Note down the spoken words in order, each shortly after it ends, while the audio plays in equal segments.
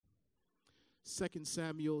2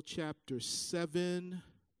 Samuel chapter 7,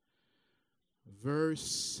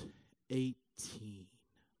 verse 18.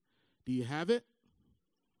 Do you have it?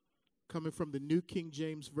 Coming from the New King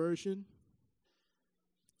James Version.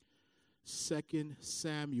 2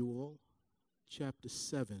 Samuel chapter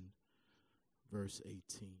 7, verse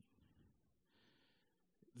 18.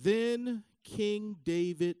 Then King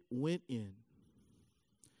David went in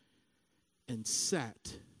and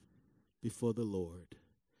sat before the Lord.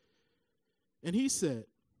 And he said,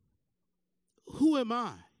 "Who am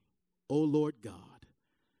I, O Lord God?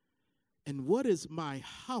 And what is my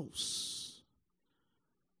house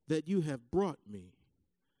that you have brought me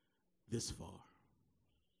this far?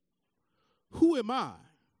 Who am I,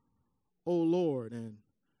 O Lord, and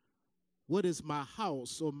what is my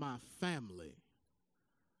house or my family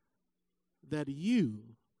that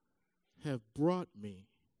you have brought me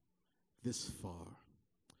this far?"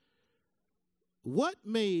 What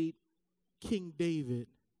made King David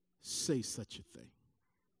say such a thing?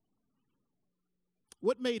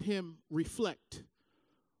 What made him reflect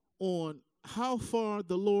on how far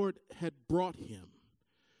the Lord had brought him?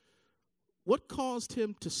 What caused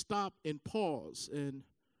him to stop and pause and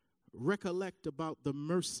recollect about the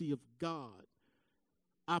mercy of God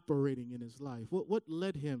operating in his life? What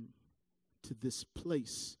led him to this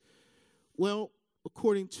place? Well,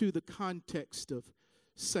 according to the context of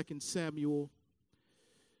 2 Samuel,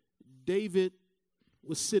 David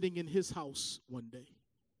was sitting in his house one day.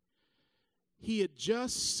 He had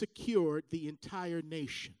just secured the entire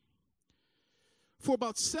nation. For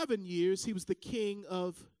about 7 years, he was the king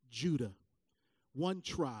of Judah, one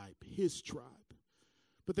tribe, his tribe.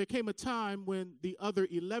 But there came a time when the other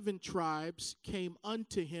 11 tribes came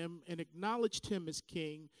unto him and acknowledged him as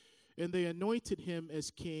king, and they anointed him as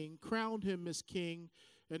king, crowned him as king,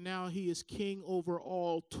 and now he is king over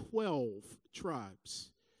all 12 tribes.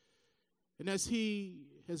 And as he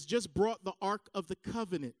has just brought the Ark of the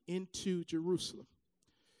Covenant into Jerusalem,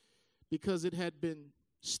 because it had been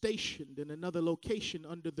stationed in another location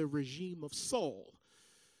under the regime of Saul.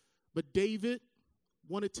 But David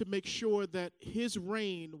wanted to make sure that his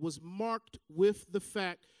reign was marked with the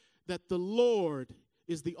fact that the Lord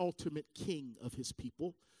is the ultimate king of his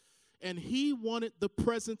people. And he wanted the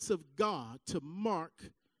presence of God to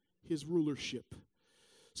mark his rulership.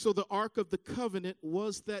 So the Ark of the Covenant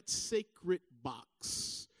was that sacred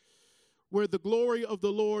box where the glory of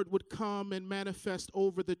the Lord would come and manifest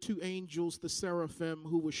over the two angels, the seraphim,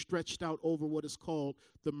 who were stretched out over what is called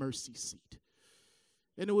the mercy seat.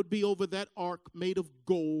 And it would be over that ark made of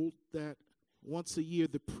gold that once a year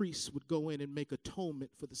the priests would go in and make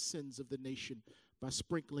atonement for the sins of the nation by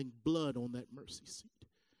sprinkling blood on that mercy seat.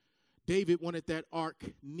 David wanted that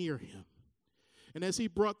ark near him. And as he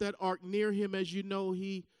brought that ark near him, as you know,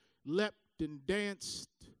 he leapt and danced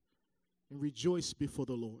and rejoiced before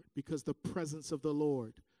the Lord because the presence of the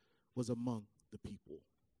Lord was among the people.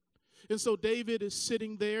 And so David is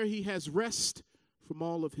sitting there. He has rest from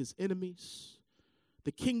all of his enemies.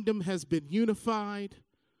 The kingdom has been unified.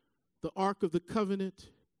 The Ark of the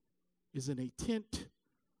Covenant is in a tent,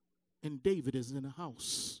 and David is in a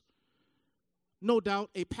house. No doubt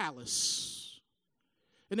a palace.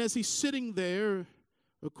 And as he's sitting there,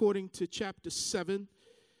 according to chapter 7,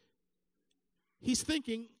 he's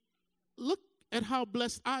thinking, look at how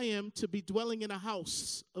blessed I am to be dwelling in a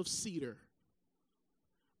house of cedar.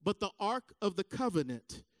 But the Ark of the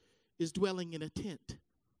Covenant is dwelling in a tent.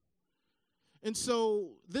 And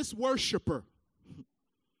so this worshiper,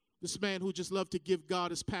 this man who just loved to give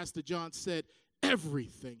God, as Pastor John said,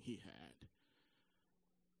 everything he had,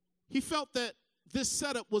 he felt that this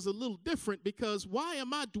setup was a little different because why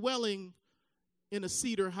am I dwelling in a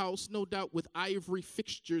cedar house, no doubt with ivory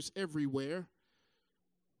fixtures everywhere,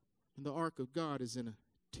 and the Ark of God is in a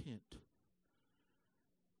tent?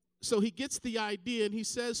 So he gets the idea and he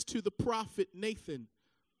says to the prophet Nathan,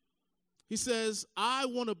 he says, I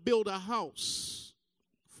want to build a house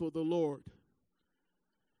for the Lord.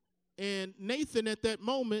 And Nathan at that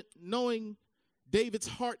moment, knowing David's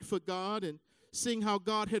heart for God and seeing how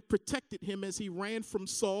God had protected him as he ran from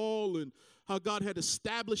Saul and how God had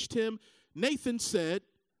established him, Nathan said,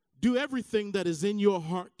 do everything that is in your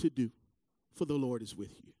heart to do, for the Lord is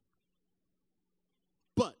with you.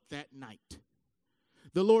 But that night,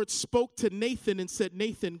 the Lord spoke to Nathan and said,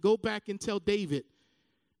 Nathan, go back and tell David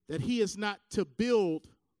that he is not to build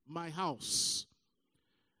my house.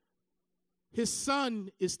 His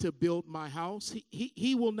son is to build my house.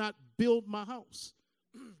 He will not build my house.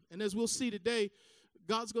 And as we'll see today,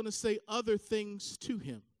 God's going to say other things to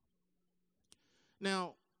him.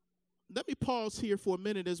 Now, let me pause here for a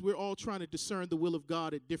minute as we're all trying to discern the will of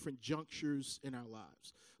God at different junctures in our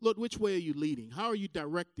lives. Lord, which way are you leading? How are you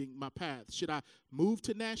directing my path? Should I move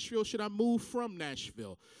to Nashville? Should I move from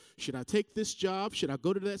Nashville? Should I take this job? Should I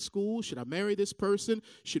go to that school? Should I marry this person?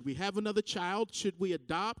 Should we have another child? Should we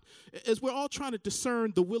adopt? As we're all trying to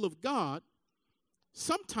discern the will of God,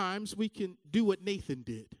 sometimes we can do what Nathan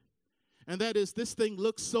did. And that is, this thing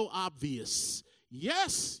looks so obvious.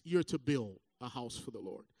 Yes, you're to build a house for the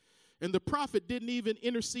Lord. And the prophet didn't even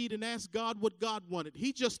intercede and ask God what God wanted.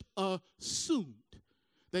 He just assumed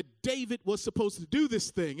that David was supposed to do this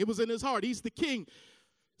thing. It was in his heart. He's the king.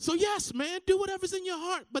 So yes, man, do whatever's in your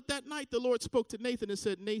heart. But that night the Lord spoke to Nathan and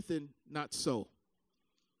said, Nathan, not so.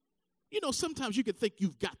 You know, sometimes you can think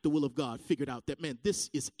you've got the will of God figured out, that, man, this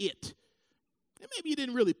is it. And maybe you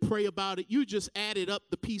didn't really pray about it. You just added up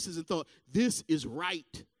the pieces and thought, this is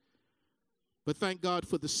right. But thank God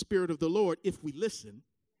for the Spirit of the Lord. If we listen,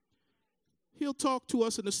 he'll talk to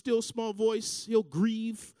us in a still small voice. He'll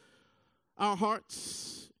grieve our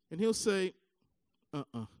hearts. And he'll say,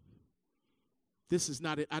 this is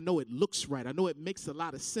not it. I know it looks right. I know it makes a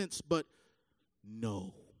lot of sense, but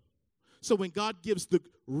no. So when God gives the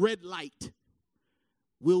red light,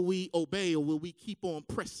 will we obey or will we keep on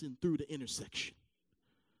pressing through the intersection?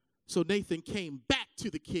 So Nathan came back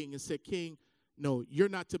to the king and said, King, no, you're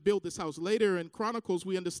not to build this house. Later in Chronicles,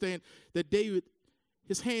 we understand that David,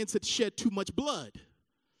 his hands had shed too much blood.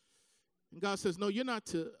 And God says, no, you're not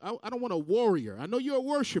to, I don't want a warrior. I know you're a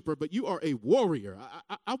worshiper, but you are a warrior.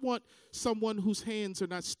 I want someone whose hands are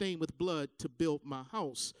not stained with blood to build my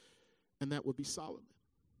house. And that would be Solomon.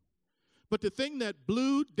 But the thing that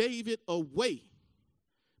blew David away,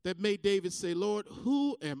 that made David say, Lord,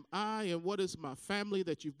 who am I and what is my family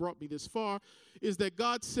that you've brought me this far, is that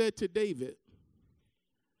God said to David,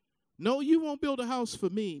 no, you won't build a house for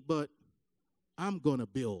me, but I'm going to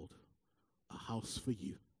build a house for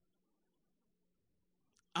you.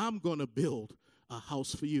 I'm going to build a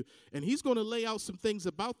house for you. And he's going to lay out some things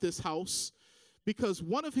about this house, because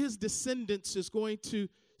one of his descendants is going to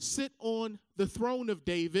sit on the throne of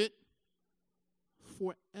David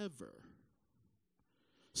forever.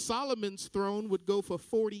 Solomon's throne would go for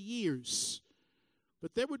 40 years,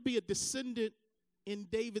 but there would be a descendant in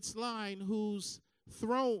David's line whose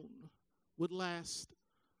throne would last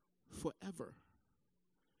forever.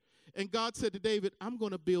 And God said to David, I'm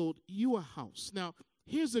going to build you a house. Now,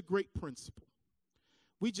 here's a great principle.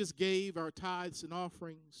 We just gave our tithes and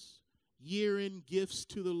offerings, year-end gifts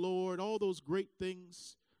to the Lord, all those great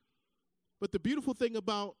things. But the beautiful thing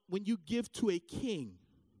about when you give to a king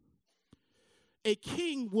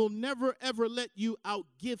will never, ever let you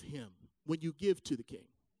outgive him when you give to the king.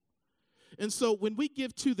 And so when we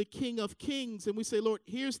give to the King of Kings and we say, Lord,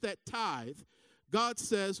 here's that tithe, God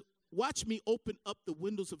says, watch me open up the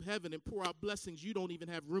windows of heaven and pour out blessings you don't even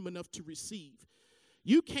have room enough to receive.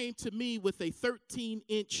 You came to me with a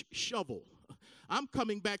 13-inch shovel. I'm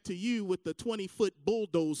coming back to you with the 20-foot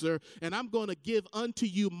bulldozer, and I'm going to give unto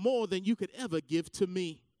you more than you could ever give to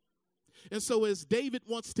me. And so as David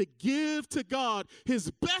wants to give to God his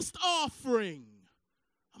best offering,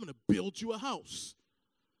 I'm going to build you a house.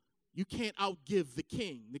 You can't outgive the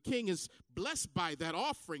king. The king is blessed by that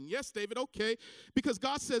offering. Yes, David, okay. Because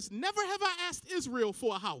God says, never have I asked Israel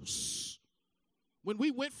for a house. When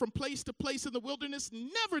we went from place to place in the wilderness,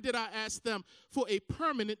 never did I ask them for a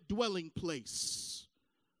permanent dwelling place.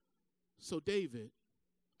 So David,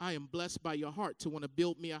 I am blessed by your heart to want to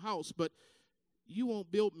build me a house, but you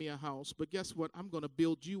won't build me a house. But guess what? I'm going to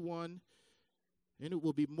build you one. And it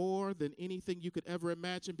will be more than anything you could ever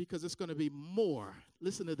imagine, because it's going to be more,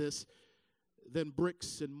 listen to this, than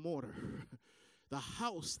bricks and mortar. The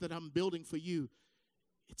house that I'm building for you,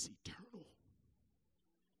 it's eternal.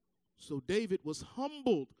 So David was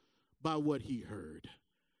humbled by what he heard.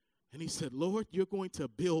 And he said, Lord, you're going to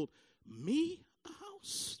build me a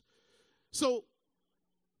house? So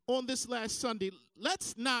on this last Sunday,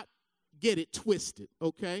 let's not get it twisted,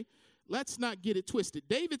 okay? Let's not get it twisted.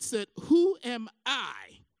 David said, who am I,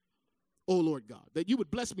 O Lord God, that you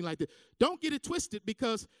would bless me like that? Don't get it twisted,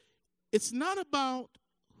 because it's not about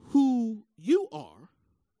who you are.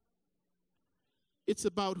 It's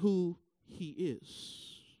about who he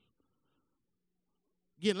is.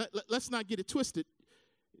 Again, let's not get it twisted.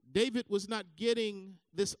 David was not getting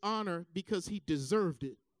this honor because he deserved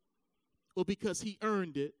it or because he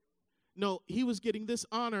earned it. No, he was getting this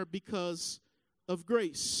honor because of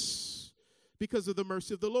grace, because of the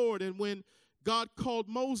mercy of the Lord. And when God called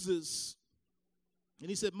Moses, and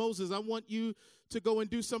he said, Moses, I want you to go and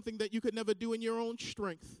do something that you could never do in your own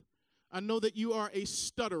strength. I know that you are a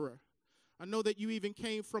stutterer. I know that you even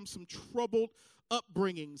came from some troubled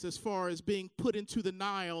upbringings as far as being put into the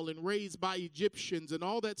Nile and raised by Egyptians and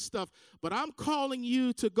all that stuff. But I'm calling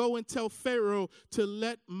you to go and tell Pharaoh to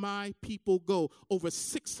let my people go. Over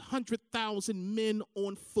 600,000 men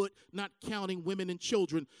on foot, not counting women and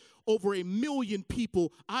children. Over 1 million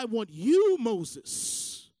people. I want you,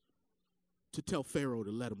 Moses, to tell Pharaoh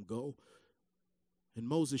to let them go. And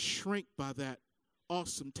Moses shrank by that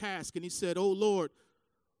awesome task. And he said, oh, Lord,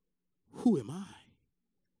 who am I?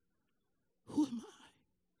 Who am I?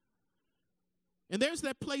 And there's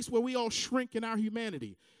that place where we all shrink in our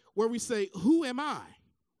humanity, where we say, who am I?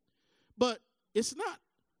 But it's not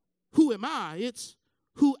who am I, it's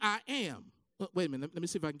who I am. Wait a minute, let me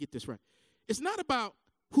see if I can get this right. It's not about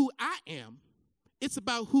who I am, it's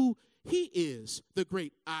about who he is, the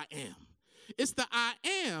great I am. It's the I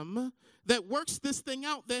am that works this thing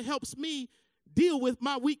out, that helps me deal with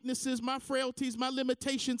my weaknesses, my frailties, my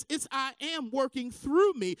limitations. It's I am working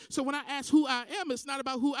through me. So when I ask who I am, it's not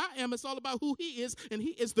about who I am. It's all about who he is, and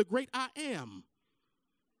he is the great I am.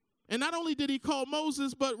 And not only did he call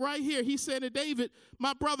Moses, but right here he said to David,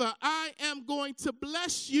 my brother, I am going to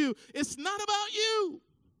bless you. It's not about you.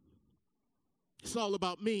 It's all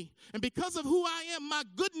about me. And because of who I am, my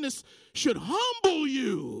goodness should humble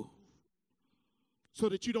you so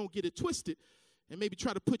that you don't get it twisted and maybe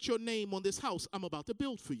try to put your name on this house I'm about to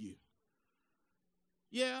build for you.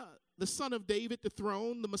 Yeah, the son of David, the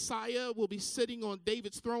throne, the Messiah will be sitting on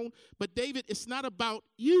David's throne. But David, it's not about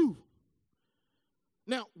you.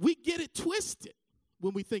 Now, we get it twisted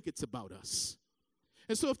when we think it's about us.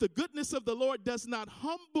 And so if the goodness of the Lord does not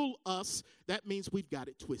humble us, that means we've got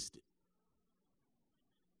it twisted.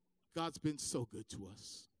 God's been so good to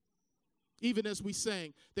us. Even as we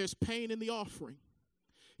sang, there's pain in the offering.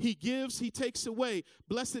 He gives, he takes away.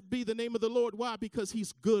 Blessed be the name of the Lord. Why? Because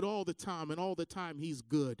he's good all the time, and all the time he's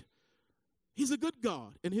good. He's a good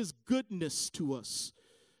God, and his goodness to us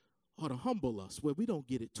ought to humble us where we don't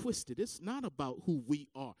get it twisted. It's not about who we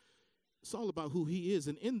are. It's all about who he is,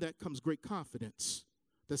 and in that comes great confidence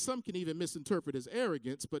that some can even misinterpret as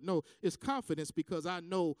arrogance, but no, it's confidence because I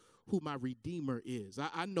know who my Redeemer is.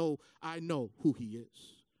 I know who he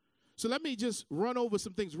is. So let me just run over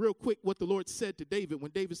some things real quick, what the Lord said to David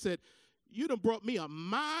when David said, you done brought me a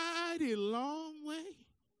mighty long way.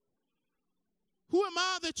 Who am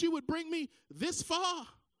I that you would bring me this far?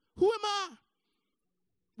 Who am I?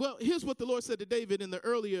 Well, here's what the Lord said to David in the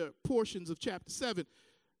earlier portions of chapter 7.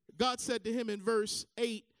 God said to him in verse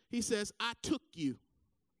 8, he says, I took you.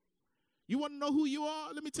 You want to know who you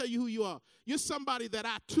are? Let me tell you who you are. You're somebody that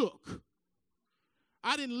I took.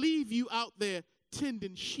 I didn't leave you out there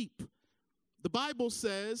tending sheep. The Bible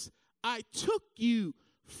says, I took you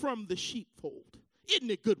from the sheepfold. Isn't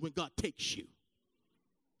it good when God takes you?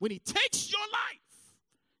 When he takes your life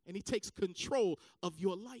and he takes control of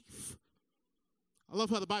your life. I love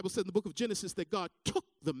how the Bible said in the book of Genesis that God took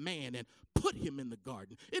the man and put him in the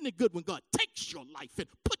garden. Isn't it good when God takes your life and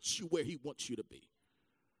puts you where he wants you to be?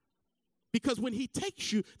 Because when he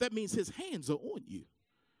takes you, that means his hands are on you.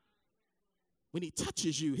 When he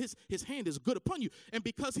touches you, his hand is good upon you. And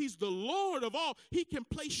because he's the Lord of all, he can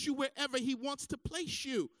place you wherever he wants to place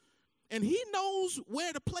you. And he knows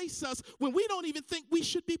where to place us when we don't even think we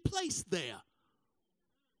should be placed there.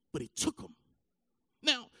 But he took them.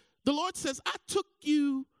 Now, the Lord says, I took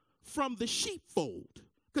you from the sheepfold.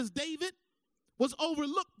 Because David was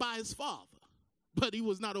overlooked by his father. But he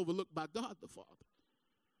was not overlooked by God the Father.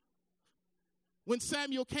 When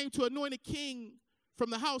Samuel came to anoint a king from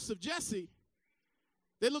the house of Jesse,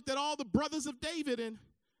 they looked at all the brothers of David, and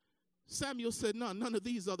Samuel said, no, none of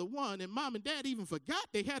these are the one. And mom and dad even forgot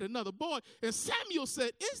they had another boy. And Samuel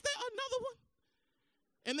said, is there another one?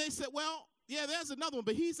 And they said, well, yeah, there's another one,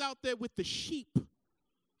 but he's out there with the sheep.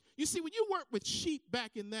 You see, when you work with sheep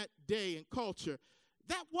back in that day and culture,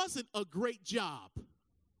 that wasn't a great job.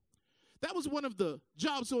 That was one of the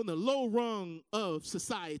jobs on the low rung of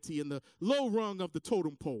society and the low rung of the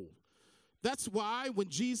totem pole. That's why when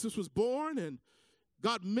Jesus was born and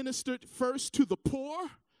God ministered first to the poor,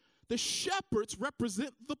 the shepherds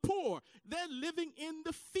represent the poor. They're living in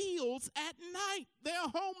the fields at night. They're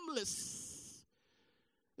homeless.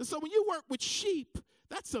 And so when you work with sheep,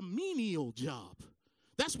 that's a menial job.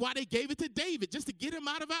 That's why they gave it to David, just to get him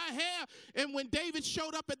out of our hair. And when David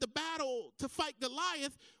showed up at the battle to fight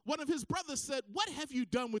Goliath, one of his brothers said, what have you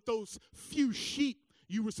done with those few sheep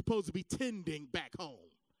you were supposed to be tending back home?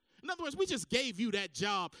 In other words, we just gave you that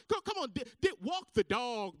job. Come on, walk the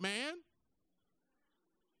dog, man.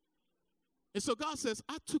 And so God says,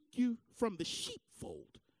 I took you from the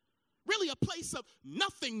sheepfold. Really a place of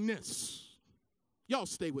nothingness. Y'all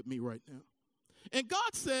stay with me right now. And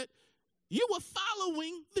God said, you were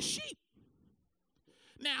following the sheep.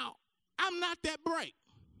 Now, I'm not that bright,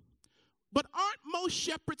 but aren't most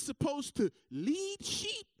shepherds supposed to lead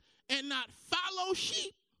sheep and not follow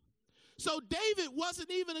sheep? So David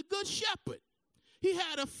wasn't even a good shepherd. He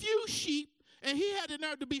had a few sheep, and he had the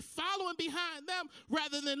nerve to be following behind them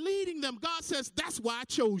rather than leading them. God says, that's why I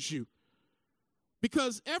chose you.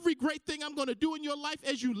 Because every great thing I'm going to do in your life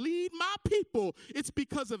as you lead my people, it's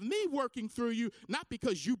because of me working through you, not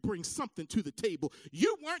because you bring something to the table.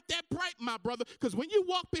 You weren't that bright, my brother, because when you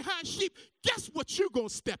walk behind sheep, guess what you're going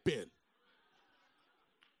to step in?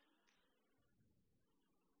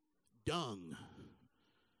 Dung.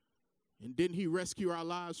 And didn't he rescue our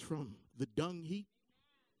lives from the dung heap?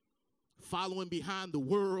 Following behind the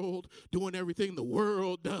world, doing everything the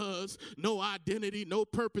world does, no identity, no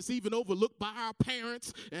purpose, even overlooked by our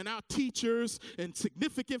parents and our teachers and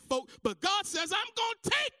significant folk. But God says, I'm going to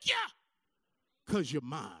take you because you're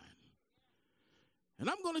mine. And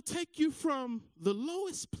I'm going to take you from the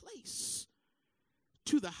lowest place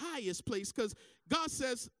to the highest place, because God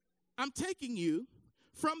says, I'm taking you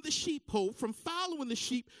from the sheepfold, from following the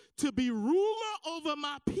sheep, to be ruler over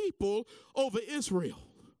my people, over Israel.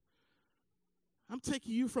 I'm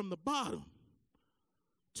taking you from the bottom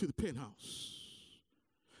to the penthouse.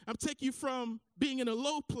 I'm taking you from being in a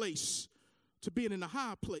low place to being in a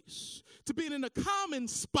high place, to being in a common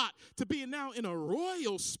spot, to being now in a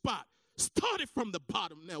royal spot. Started from the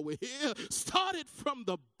bottom, now we're here. Started from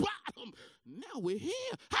the bottom, now we're here.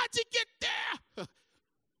 How'd you get there?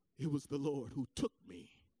 It was the Lord who took me,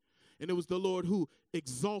 and it was the Lord who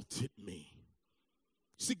exalted me.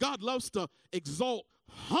 See, God loves to exalt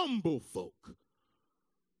humble folk.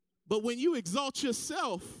 But when you exalt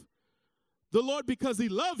yourself, the Lord, because he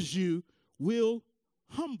loves you, will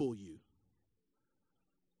humble you.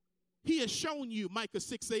 He has shown you, Micah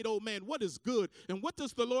 6:8, oh man, what is good. And what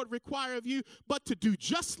does the Lord require of you? But to do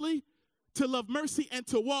justly, to love mercy, and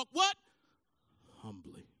to walk what?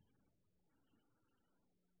 Humbly.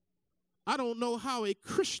 I don't know how a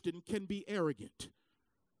Christian can be arrogant.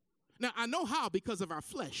 Now, I know how, because of our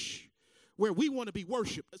flesh, where we want to be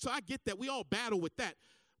worshiped. So I get that. We all battle with that.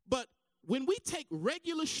 But when we take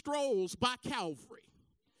regular strolls by Calvary,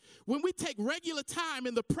 when we take regular time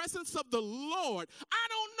in the presence of the Lord, I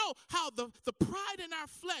don't know how the pride in our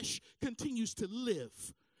flesh continues to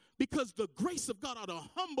live, because the grace of God ought to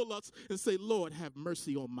humble us and say, Lord, have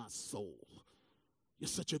mercy on my soul. You're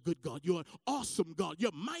such a good God. You're an awesome God.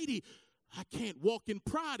 You're mighty. I can't walk in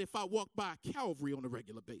pride if I walk by Calvary on a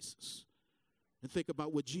regular basis. And think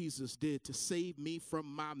about what Jesus did to save me from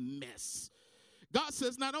my mess. God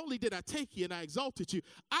says, not only did I take you and I exalted you,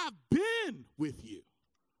 I've been with you.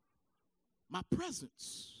 My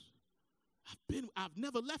presence. I've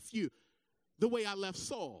never left you the way I left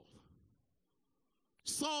Saul.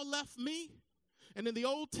 Saul left me, and in the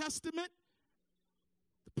Old Testament,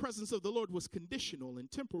 the presence of the Lord was conditional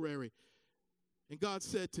and temporary. And God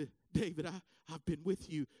said to David, I've been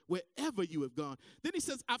with you wherever you have gone. Then he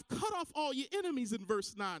says, I've cut off all your enemies in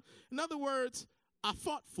verse 9. In other words, I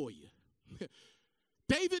fought for you.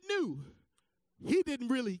 David knew he didn't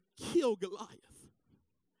really kill Goliath,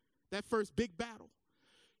 that first big battle.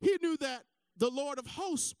 He knew that the Lord of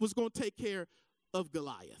hosts was going to take care of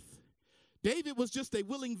Goliath. David was just a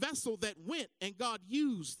willing vessel that went, and God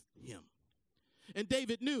used him. And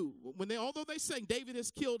David knew, although they sang David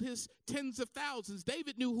has killed his tens of thousands,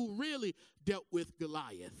 David knew who really dealt with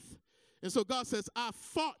Goliath. And so God says, I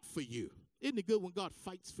fought for you. Isn't it good when God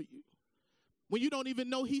fights for you? When you don't even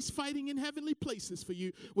know he's fighting in heavenly places for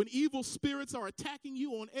you. When evil spirits are attacking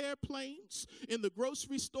you on airplanes, in the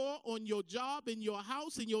grocery store, on your job, in your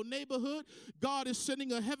house, in your neighborhood, God is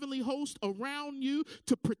sending a heavenly host around you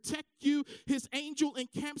to protect you. His angel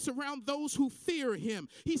encamps around those who fear him.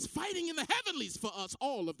 He's fighting in the heavenlies for us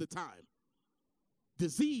all of the time.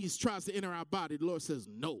 Disease tries to enter our body. The Lord says,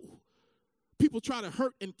 no. People try to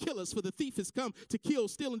hurt and kill us, for the thief has come to kill,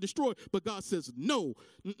 steal, and destroy. But God says, no,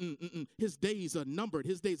 his days are numbered.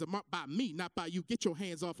 His days are marked by me, not by you. Get your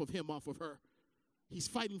hands off of him, off of her. He's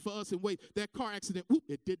fighting for us in ways. That car accident,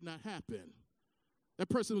 it did not happen. That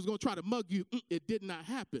person was going to try to mug you. It did not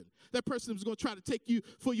happen. That person was going to try to take you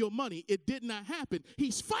for your money. It did not happen.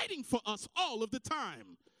 He's fighting for us all of the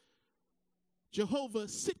time. Jehovah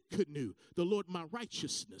Sitkanu, the Lord my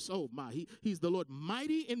righteousness. Oh my, he's the Lord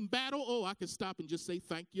mighty in battle. Oh, I can stop and just say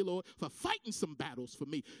thank you, Lord, for fighting some battles for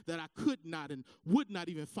me that I could not and would not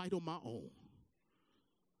even fight on my own.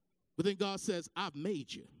 But then God says, I've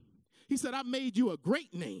made you. He said, I've made you a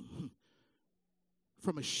great name.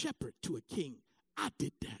 From a shepherd to a king, I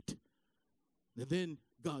did that. And then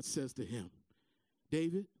God says to him,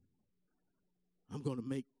 David, I'm going to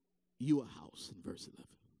make you a house, in verse 11.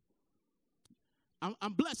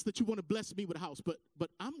 I'm blessed that you want to bless me with a house, but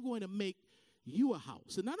I'm going to make you a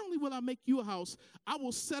house. And not only will I make you a house, I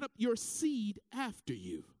will set up your seed after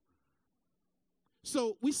you.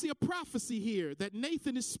 So we see a prophecy here that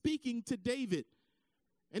Nathan is speaking to David.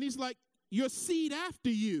 And he's like, your seed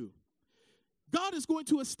after you. God is going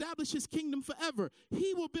to establish his kingdom forever.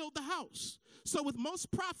 He will build the house. So with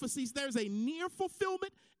most prophecies, there's a near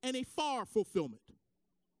fulfillment and a far fulfillment.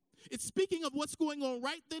 It's speaking of what's going on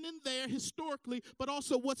right then and there historically, but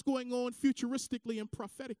also what's going on futuristically and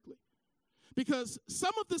prophetically. Because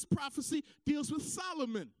some of this prophecy deals with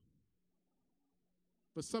Solomon.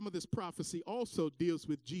 But some of this prophecy also deals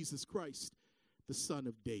with Jesus Christ, the son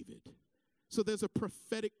of David. So there's a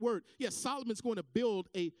prophetic word. Yes, Solomon's going to build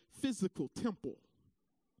a physical temple.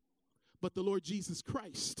 But the Lord Jesus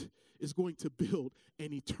Christ is going to build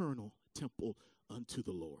an eternal temple unto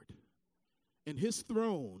the Lord. And his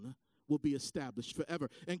throne will be established forever.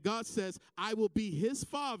 And God says, I will be his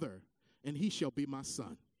father, and he shall be my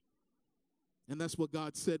son. And that's what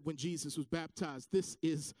God said when Jesus was baptized. This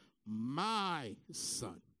is my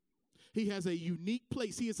son. He has a unique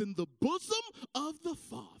place. He is in the bosom of the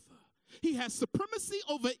Father. He has supremacy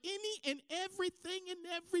over any and everything and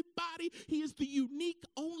everybody. He is the unique,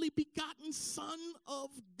 only begotten Son of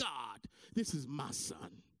God. This is my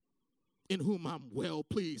son, in whom I'm well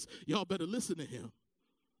pleased. Y'all better listen to him.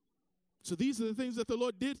 So these are the things that the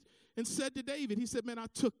Lord did and said to David. He said, man, I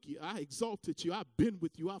took you. I exalted you. I've been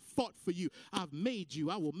with you. I've fought for you. I've made you.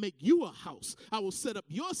 I will make you a house. I will set up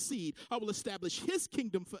your seed. I will establish his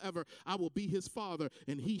kingdom forever. I will be his father,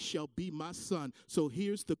 and he shall be my son. So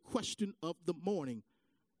here's the question of the morning.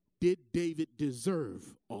 Did David deserve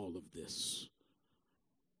all of this?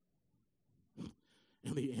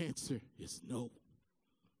 And the answer is no.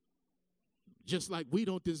 Just like we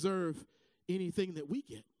don't deserve anything that we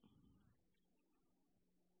get.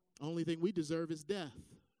 Only thing we deserve is death,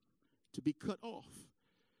 to be cut off.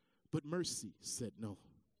 But mercy said no.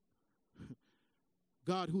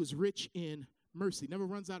 God, who is rich in mercy, never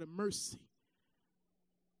runs out of mercy.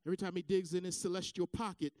 Every time he digs in his celestial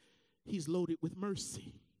pocket, he's loaded with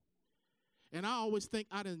mercy. And I always think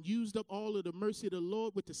I done used up all of the mercy of the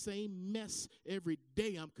Lord with the same mess every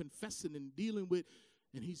day I'm confessing and dealing with,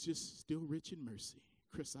 and he's just still rich in mercy.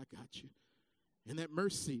 Chris, I got you. And that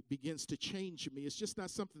mercy begins to change me. It's just not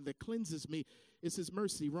something that cleanses me. It's his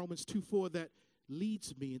mercy, Romans 2:4, that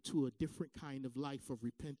leads me into a different kind of life of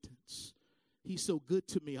repentance. He's so good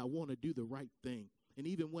to me, I want to do the right thing. And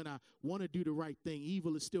even when I want to do the right thing,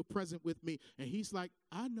 evil is still present with me. And he's like,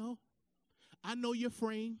 I know your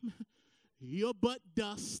frame. You're but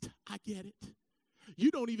dust. I get it. You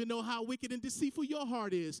don't even know how wicked and deceitful your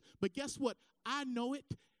heart is. But guess what? I know it.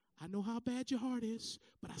 I know how bad your heart is,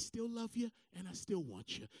 but I still love you, and I still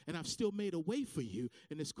want you, and I've still made a way for you,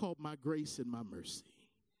 and it's called my grace and my mercy.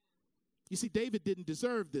 You see, David didn't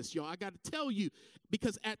deserve this, y'all. I got to tell you,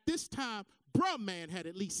 because at this time, bruh man had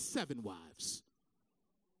at least 7 wives.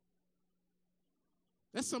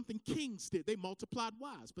 That's something kings did. They multiplied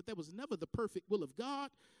wives, but that was never the perfect will of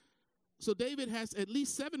God. So David has at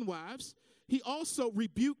least 7 wives. He also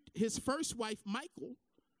rebuked his first wife, Michal,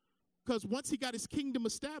 because once he got his kingdom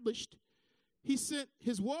established, he sent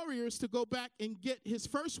his warriors to go back and get his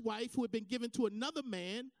first wife, who had been given to another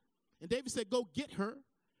man. And David said, go get her.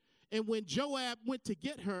 And when Joab went to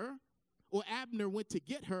get her, or Abner went to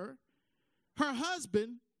get her, her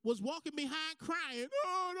husband was walking behind crying,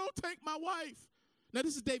 oh, don't take my wife. Now,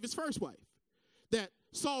 this is David's first wife that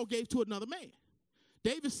Saul gave to another man.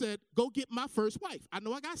 David said, go get my first wife. I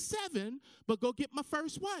know I got 7, but go get my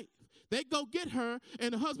first wife. They go get her,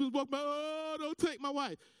 and the husband walked by, oh, don't take my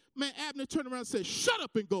wife. Man, Abner turned around and said, shut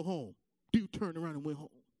up and go home. Dude turned around and went home.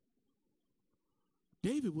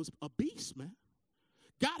 David was a beast, man.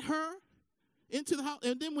 Got her into the house.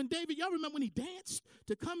 And then when David, y'all remember when he danced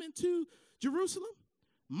to come into Jerusalem?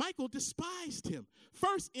 Michal despised him.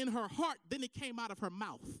 First in her heart, then it came out of her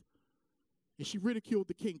mouth. And she ridiculed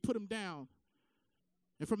the king, put him down.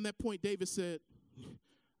 And from that point, David said,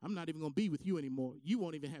 I'm not even going to be with you anymore. You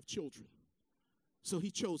won't even have children. So he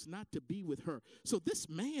chose not to be with her. So this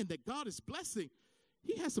man that God is blessing,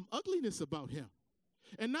 he has some ugliness about him.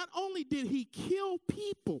 And not only did he kill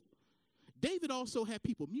people, David also had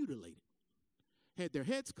people mutilated. Had their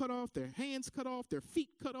heads cut off, their hands cut off, their feet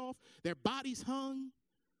cut off, their bodies hung.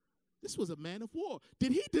 This was a man of war.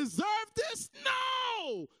 Did he deserve this?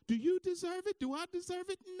 No. Do you deserve it? Do I deserve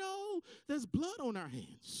it? No. There's blood on our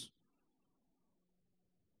hands.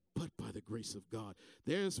 But by the grace of God.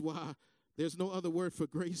 There's why there's no other word for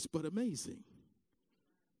grace but amazing.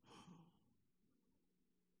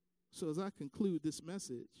 So as I conclude this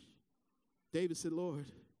message, David said,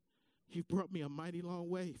 Lord, You brought me a mighty long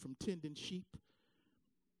way from tending sheep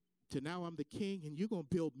to now I'm the king, and you're going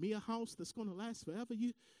to build me a house that's going to last forever.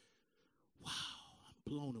 Wow, I'm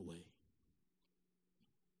blown away.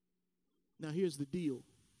 Now, here's the deal.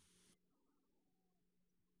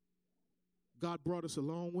 God brought us a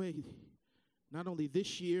long way, not only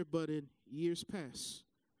this year, but in years past.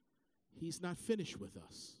 He's not finished with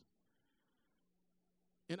us.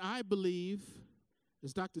 And I believe,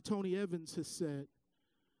 as Dr. Tony Evans has said,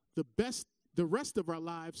 the rest of our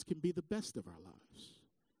lives can be the best of our lives.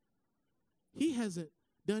 He hasn't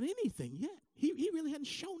done anything yet. He really hasn't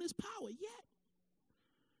shown his power yet.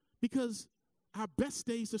 Because our best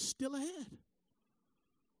days are still ahead.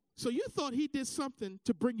 So you thought he did something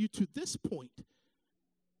to bring you to this point.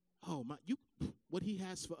 Oh my, what he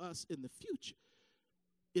has for us in the future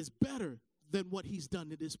is better than what he's done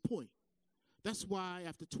to this point. That's why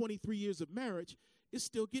after 23 years of marriage, it's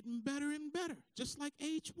still getting better and better, just like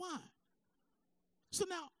aged wine. So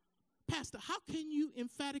now, Pastor, how can you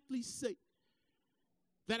emphatically say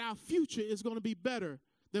that our future is going to be better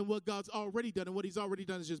than what God's already done, and what he's already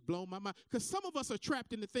done is just blown my mind? Because some of us are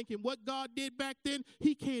trapped into thinking what God did back then,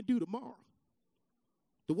 he can't do tomorrow.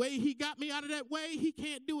 The way he got me out of that way, he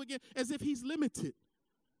can't do again, as if he's limited.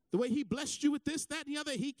 The way he blessed you with this, that, and the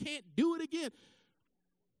other, he can't do it again.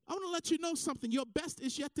 I want to let you know something. Your best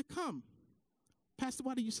is yet to come. Pastor,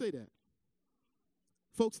 why do you say that?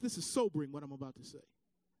 Folks, this is sobering what I'm about to say.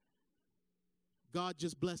 God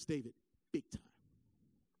just blessed David big time.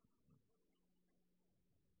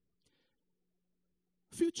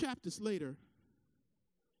 A few chapters later,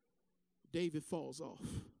 David falls off.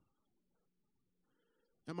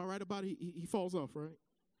 Am I right about it? He falls off, right?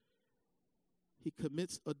 He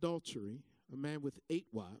commits adultery, a man with 8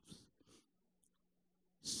 wives,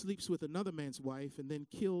 sleeps with another man's wife, and then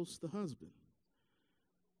kills the husband.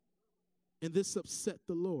 And this upset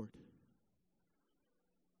the Lord.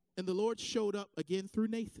 And the Lord showed up again through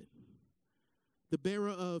Nathan. The bearer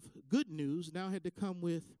of good news now had to come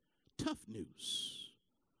with tough news.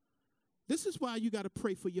 This is why you got to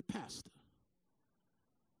pray for your pastor.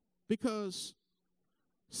 Because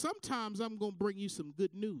sometimes I'm going to bring you some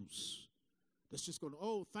good news that's just going to,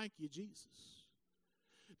 oh, thank you, Jesus.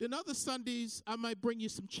 Then other Sundays, I might bring you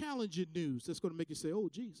some challenging news that's going to make you say, oh,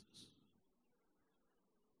 Jesus.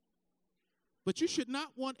 But you should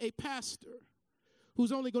not want a pastor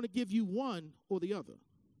who's only going to give you one or the other.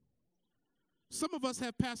 Some of us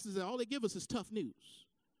have pastors that all they give us is tough news.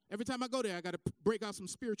 Every time I go there, I got to break out some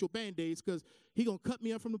spiritual Band-Aids because he going to cut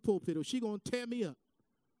me up from the pulpit or she going to tear me up.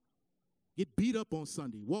 Get beat up on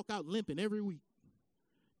Sunday. Walk out limping every week.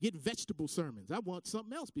 Get vegetable sermons. I want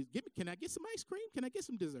something else. Can I get some ice cream? Can I get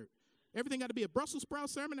some dessert? Everything got to be a Brussels sprout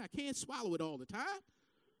sermon. I can't swallow it all the time.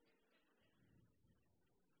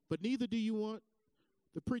 But neither do you want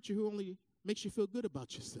the preacher who only makes you feel good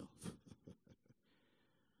about yourself.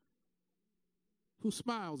 Who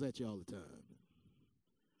smiles at you all the time.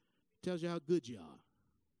 Tells you how good you are.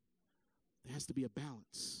 There has to be a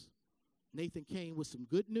balance. Nathan came with some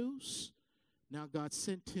good news. Now God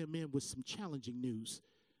sent him in with some challenging news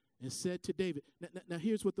and said to David, now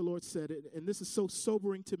here's what the Lord said, and this is so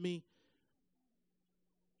sobering to me.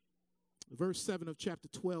 Verse 7 of chapter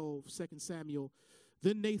 12, 2 Samuel.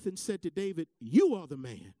 Then Nathan said to David, you are the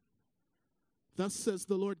man. Thus says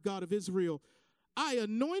the Lord God of Israel, I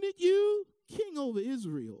anointed you king over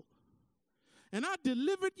Israel, and I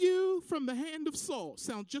delivered you from the hand of Saul.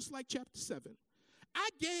 Sounds just like chapter 7. I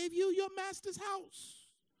gave you your master's house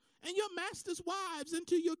and your master's wives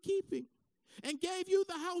into your keeping, and gave you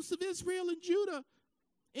the house of Israel and Judah.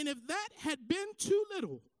 And if that had been too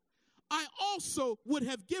little, I also would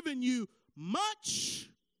have given you much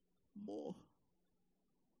more.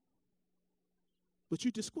 But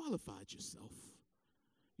you disqualified yourself.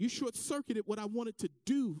 You short-circuited what I wanted to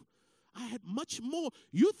do. I had much more.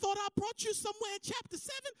 You thought I brought you somewhere in chapter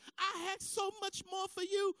 7? I had so much more for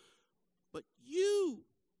you. But you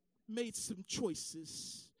made some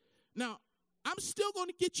choices. Now, I'm still going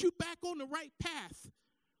to get you back on the right path.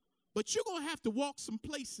 But you're going to have to walk some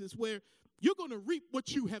places where you're going to reap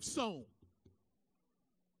what you have sown.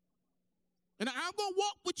 And I'm going to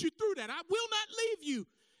walk with you through that. I will not leave you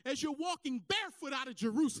as you're walking barefoot out of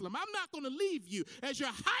Jerusalem. I'm not going to leave you as you're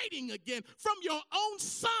hiding again from your own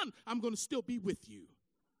son. I'm going to still be with you.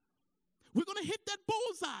 We're going to hit that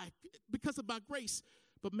bullseye because of my grace.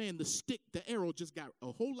 But man, the arrow just got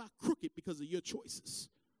a whole lot crooked because of your choices.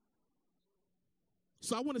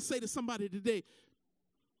 So I want to say to somebody today,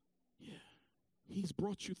 yeah, he's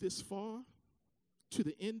brought you this far to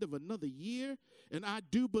the end of another year. And I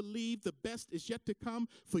do believe the best is yet to come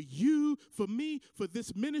for you, for me, for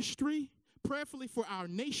this ministry, prayerfully for our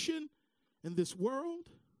nation. in this world.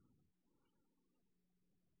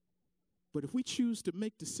 But if we choose to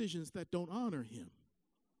make decisions that don't honor him,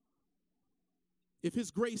 if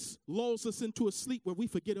his grace lulls us into a sleep where we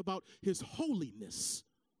forget about his holiness,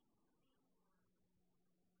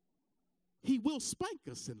 he will spank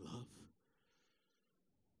us in love.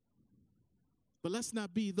 But let's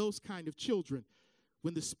not be those kind of children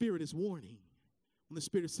when the Spirit is warning, when the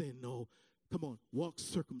Spirit is saying, no, come on, walk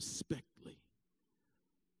circumspectly.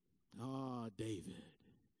 David,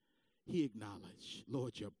 he acknowledged,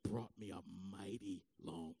 Lord, you brought me a mighty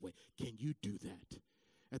long way. Can you do that?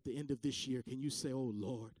 At the end of this year, can you say, oh,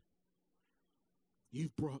 Lord,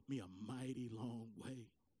 you've brought me a mighty long way.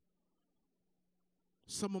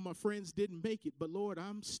 Some of my friends didn't make it, but Lord,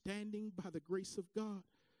 I'm standing by the grace of God.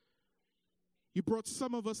 You brought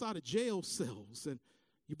some of us out of jail cells, and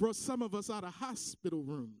you brought some of us out of hospital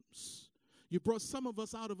rooms. You brought some of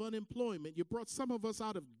us out of unemployment. You brought some of us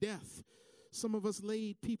out of death. Some of us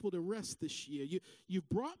laid people to rest this year. You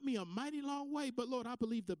brought me a mighty long way, but Lord, I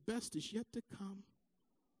believe the best is yet to come.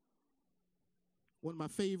 One of my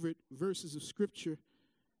favorite verses of Scripture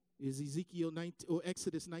is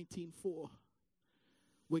Exodus 19:4,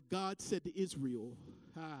 where God said to Israel,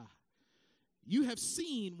 you have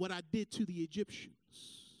seen what I did to the Egyptians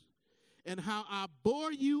and how I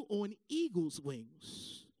bore you on eagle's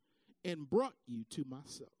wings and brought you to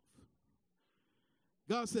myself.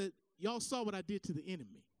 God said, y'all saw what I did to the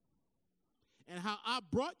enemy and how I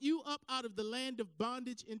brought you up out of the land of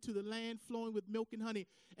bondage into the land flowing with milk and honey.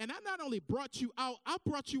 And I not only brought you out, I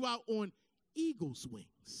brought you out on eagle's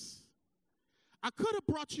wings. I could have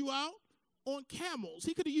brought you out on camels.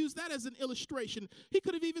 He could have used that as an illustration. He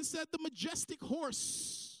could have even said the majestic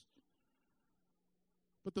horse.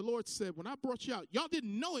 But the Lord said, when I brought you out, y'all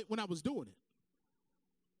didn't know it when I was doing it,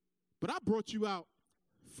 but I brought you out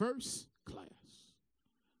first class.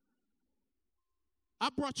 I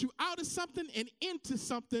brought you out of something and into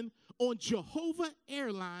something on Jehovah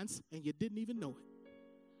Airlines, and you didn't even know it.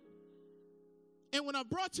 And when I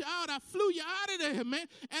brought you out, I flew you out of there, man,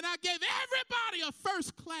 and I gave everybody a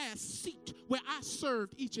first-class seat where I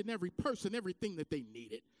served each and every person everything that they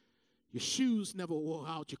needed. Your shoes never wore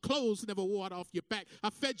out. Your clothes never wore out off your back. I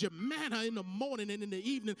fed you manna in the morning and in the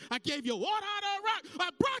evening. I gave you water out of the rock. I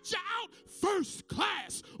brought you out first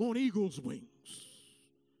class on eagle's wings.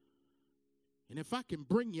 And if I can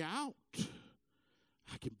bring you out,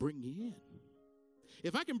 I can bring you in.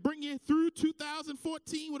 If I can bring you through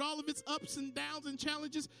 2014 with all of its ups and downs and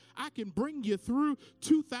challenges, I can bring you through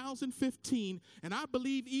 2015. And I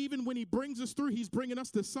believe even when he brings us through, he's bringing us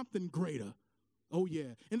to something greater. Oh,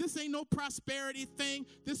 yeah. And this ain't no prosperity thing.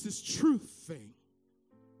 This is truth thing.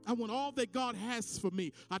 I want all that God has for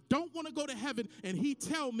me. I don't want to go to heaven and he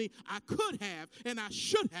tell me I could have and I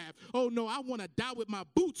should have. Oh, no, I want to die with my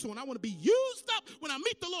boots on. I want to be used up. When I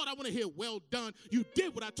meet the Lord, I want to hear, well done. You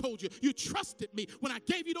did what I told you. You trusted me. When I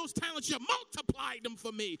gave you those talents, you multiplied them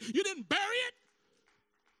for me. You didn't bury it.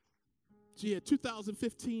 So, yeah,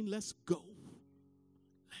 2015, let's go.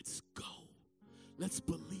 Let's go. Let's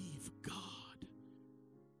believe God.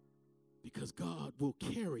 Because God will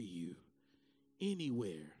carry you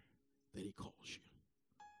anywhere that he calls you.